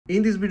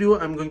In this video,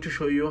 I'm going to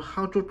show you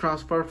how to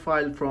transfer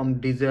file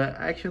from DJI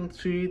Action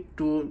 3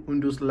 to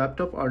Windows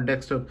laptop or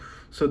desktop.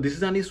 So this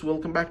is Anis.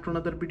 Welcome back to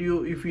another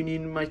video. If you're new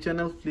in my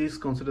channel, please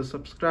consider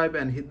subscribe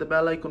and hit the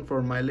bell icon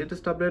for my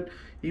latest update.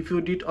 If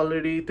you did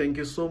already, thank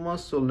you so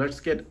much. So let's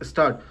get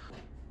started.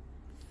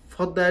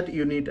 For that,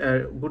 you need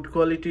a good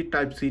quality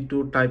Type-C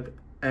to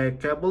Type-A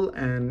cable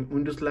and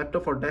Windows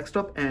laptop or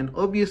desktop, and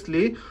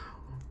obviously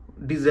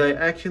DJI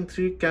Action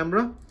 3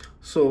 camera.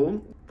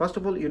 So first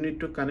of all, you need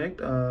to connect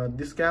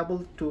this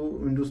cable to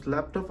Windows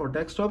laptop or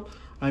desktop.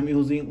 I'm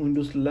using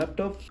Windows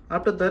laptop.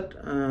 After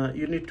that,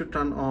 you need to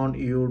turn on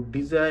your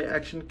DJI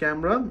Action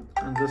camera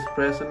and just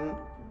press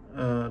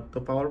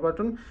the power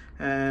button,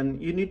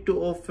 and you need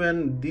to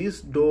open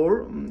this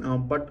door,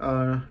 but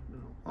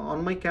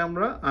on my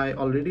camera I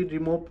already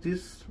removed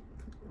this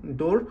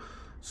door.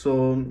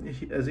 So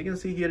as you can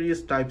see, here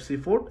is Type-C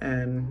port,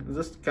 and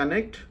just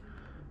connect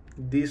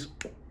this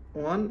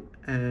one,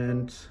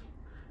 and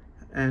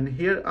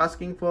here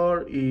asking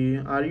for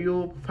are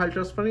you file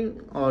transferring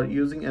or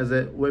using as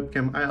a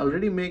webcam. I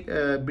already make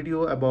a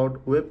video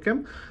about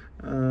webcam.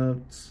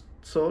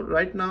 So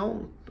right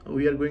now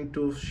we are going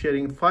to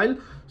sharing file.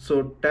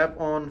 So tap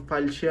on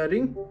file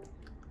sharing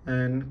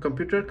and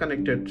computer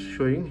connected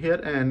showing here,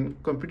 and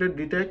computer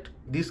detect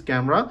this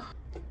camera.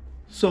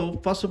 So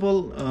first of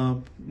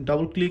all,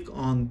 double click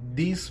on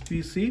this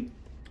PC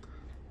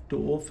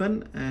to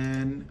open,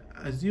 and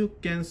as you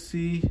can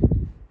see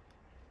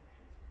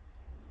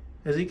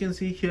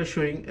here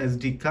showing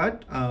SD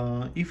card.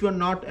 If you are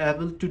not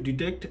able to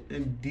detect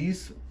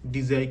this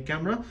DJI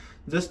camera,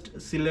 just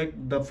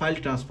select the file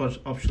transfer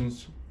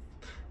options,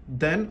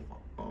 then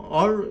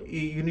or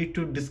you need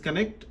to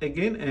disconnect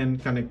again and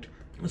connect.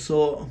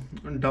 So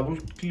double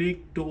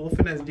click to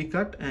open SD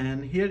card,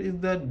 and here is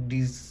the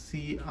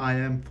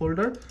DCIM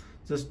folder.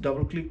 Just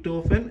double click to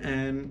open,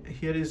 and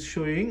here is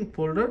showing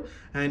folder,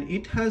 and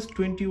it has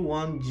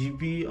 21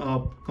 GB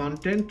of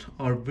content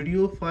or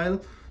video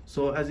file.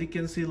 So as you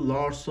can see,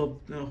 lots of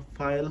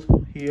files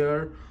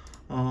here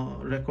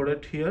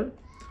recorded here.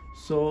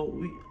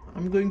 So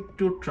I'm going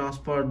to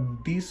transfer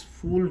this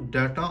full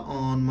data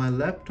on my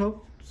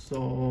laptop.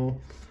 So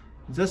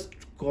just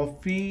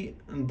copy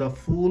the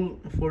full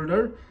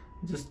folder,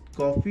 just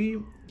copy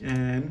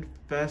and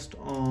paste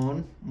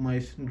on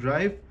my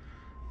drive,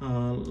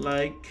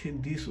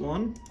 like this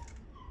one,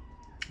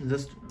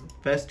 just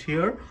paste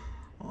here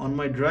on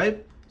my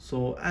drive.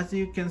 So as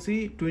you can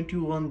see,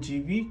 21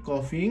 GB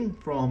copying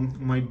from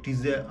my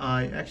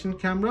DJI Action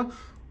camera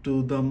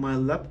to my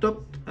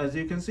laptop. As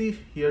you can see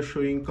here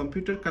showing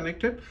computer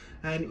connected,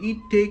 and it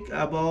take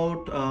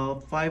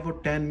about 5 or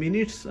 10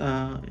 minutes.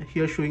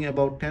 Here showing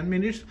about 10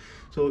 minutes.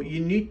 So you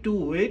need to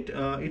wait.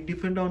 It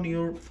depends on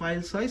your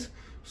file size.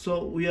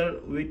 So we are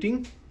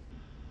waiting.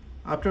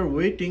 After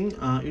waiting,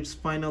 it's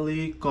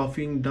finally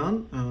copying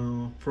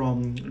done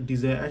from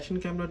DJI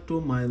Action camera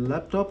to my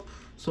laptop.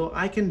 So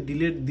I can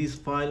delete this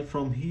file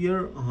from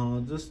here.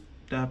 Just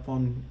tap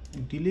on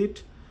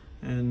delete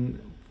and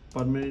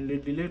permanently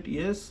delete.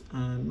 Yes,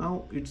 and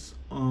now it's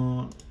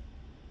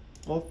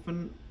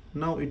open.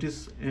 Now it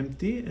is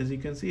empty. As you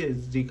can see,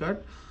 SD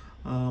card.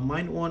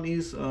 Mine one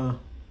is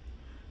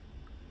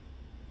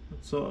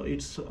so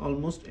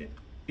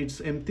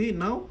it's empty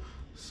now.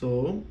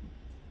 So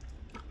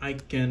I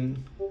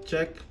can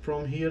check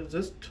from here.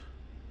 Just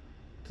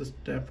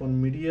tap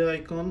on media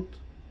icon.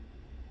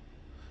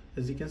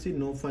 As you can see,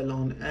 no file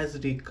on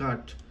SD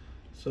card.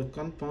 So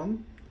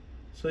confirm.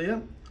 So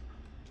yeah,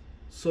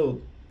 so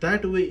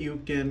that way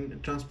you can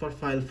transfer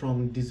file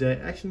from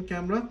DJI Action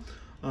camera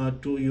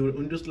to your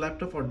Windows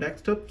laptop or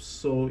desktop.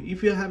 So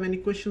if you have any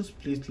questions,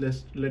 please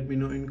let me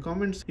know in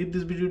comments. If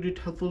this video did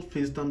helpful,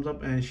 please thumbs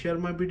up and share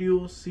my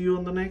video. See you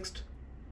on the next.